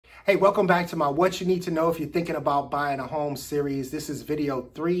Hey, welcome back to my What You Need to Know If You're Thinking About Buying a Home series. This is video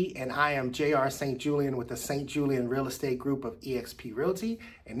 3, and I am Jr. St. Julien with the St. Julien Real Estate Group of eXp Realty,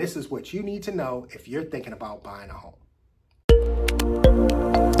 and this is what you need to know if you're thinking about buying a home.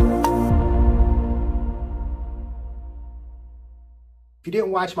 If you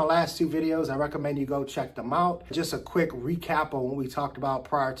didn't watch my last 2 videos, I recommend you go check them out. Just a quick recap on what we talked about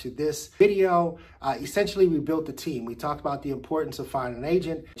prior to this video. Essentially, we built a team. We talked about the importance of finding an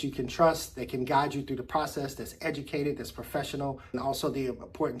agent that you can trust, that can guide you through the process, that's educated, that's professional, and also the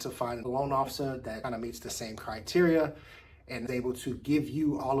importance of finding a loan officer that kind of meets the same criteria and is able to give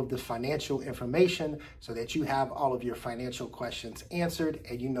you all of the financial information so that you have all of your financial questions answered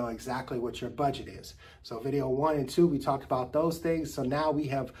and you know exactly what your budget is. So video 1 and 2, we talked about those things. So now we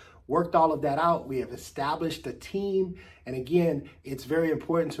have worked all of that out. We have established a team. And again, it's very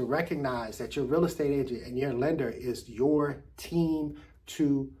important to recognize that your real estate agent and your lender is your team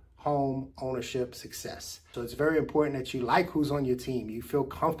to home ownership success. So it's very important that you like who's on your team. You feel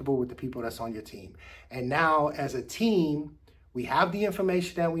comfortable with the people that's on your team. And now as a team, we have the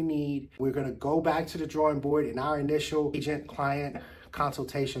information that we need. We're gonna go back to the drawing board. In our initial agent-client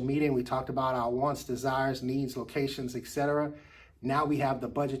consultation meeting, we talked about our wants, desires, needs, locations, etc. Now we have the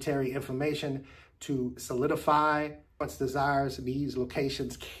budgetary information to solidify wants, desires, needs,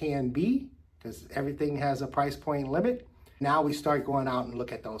 locations can be, because everything has a price point limit. Now we start going out and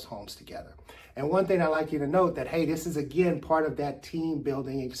look at those homes together. And one thing I'd like you to note that, hey, this is again part of that team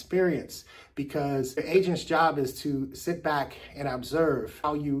building experience, because the agent's job is to sit back and observe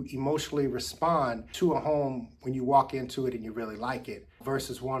how you emotionally respond to a home when you walk into it and you really like it,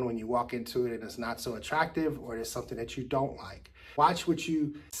 versus one when you walk into it and it's not so attractive or there's something that you don't like. Watch what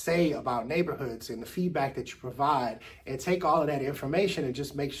you say about neighborhoods and the feedback that you provide, and take all of that information and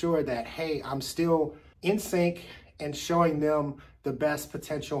just make sure that, hey, I'm still in sync and showing them the best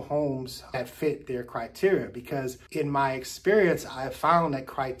potential homes that fit their criteria. Because in my experience, I have found that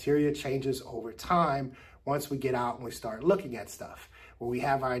criteria changes over time once we get out and we start looking at stuff. When we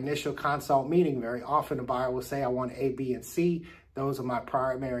have our initial consult meeting, very often the buyer will say, I want A, B, and C. Those are my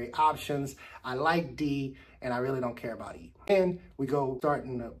primary options. I like D, and I really don't care about E. And we go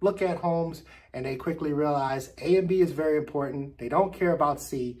starting to look at homes, and they quickly realize A and B is very important. They don't care about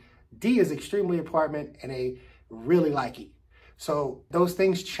C. D is extremely important, and they really like E. So those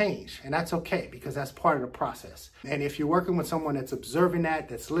things change, and that's okay, because that's part of the process. And if you're working with someone that's observing that,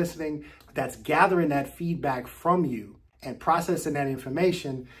 that's listening, that's gathering that feedback from you and processing that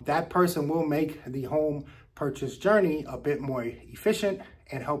information, that person will make the home purchase journey a bit more efficient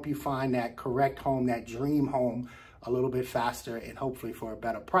and help you find that correct home, that dream home, a little bit faster and hopefully for a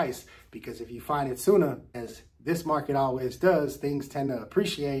better price. Because if you find it sooner, as this market always does, things tend to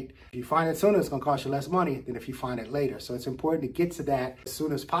appreciate. If you find it sooner, it's gonna cost you less money than if you find it later. So it's important to get to that as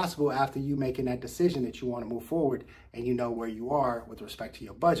soon as possible after you making that decision that you wanna move forward and you know where you are with respect to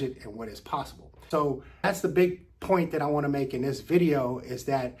your budget and what is possible. So that's the big point that I wanna make in this video, is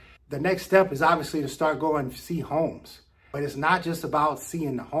that the next step is obviously to start going and see homes. But it's not just about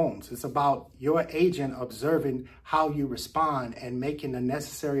seeing the homes. It's about your agent observing how you respond and making the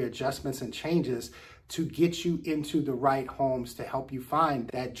necessary adjustments and changes to get you into the right homes to help you find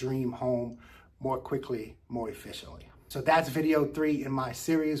that dream home more quickly, more efficiently. So that's video 3 in my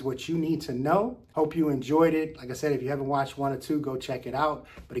series, What You Need to Know. Hope you enjoyed it. Like I said, if you haven't watched 1 or 2, go check it out.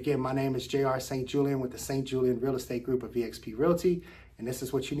 But again, my name is Jr. St. Julien with the St. Julien Real Estate Group of eXp Realty. And this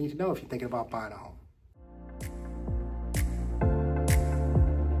is what you need to know if you're thinking about buying a home.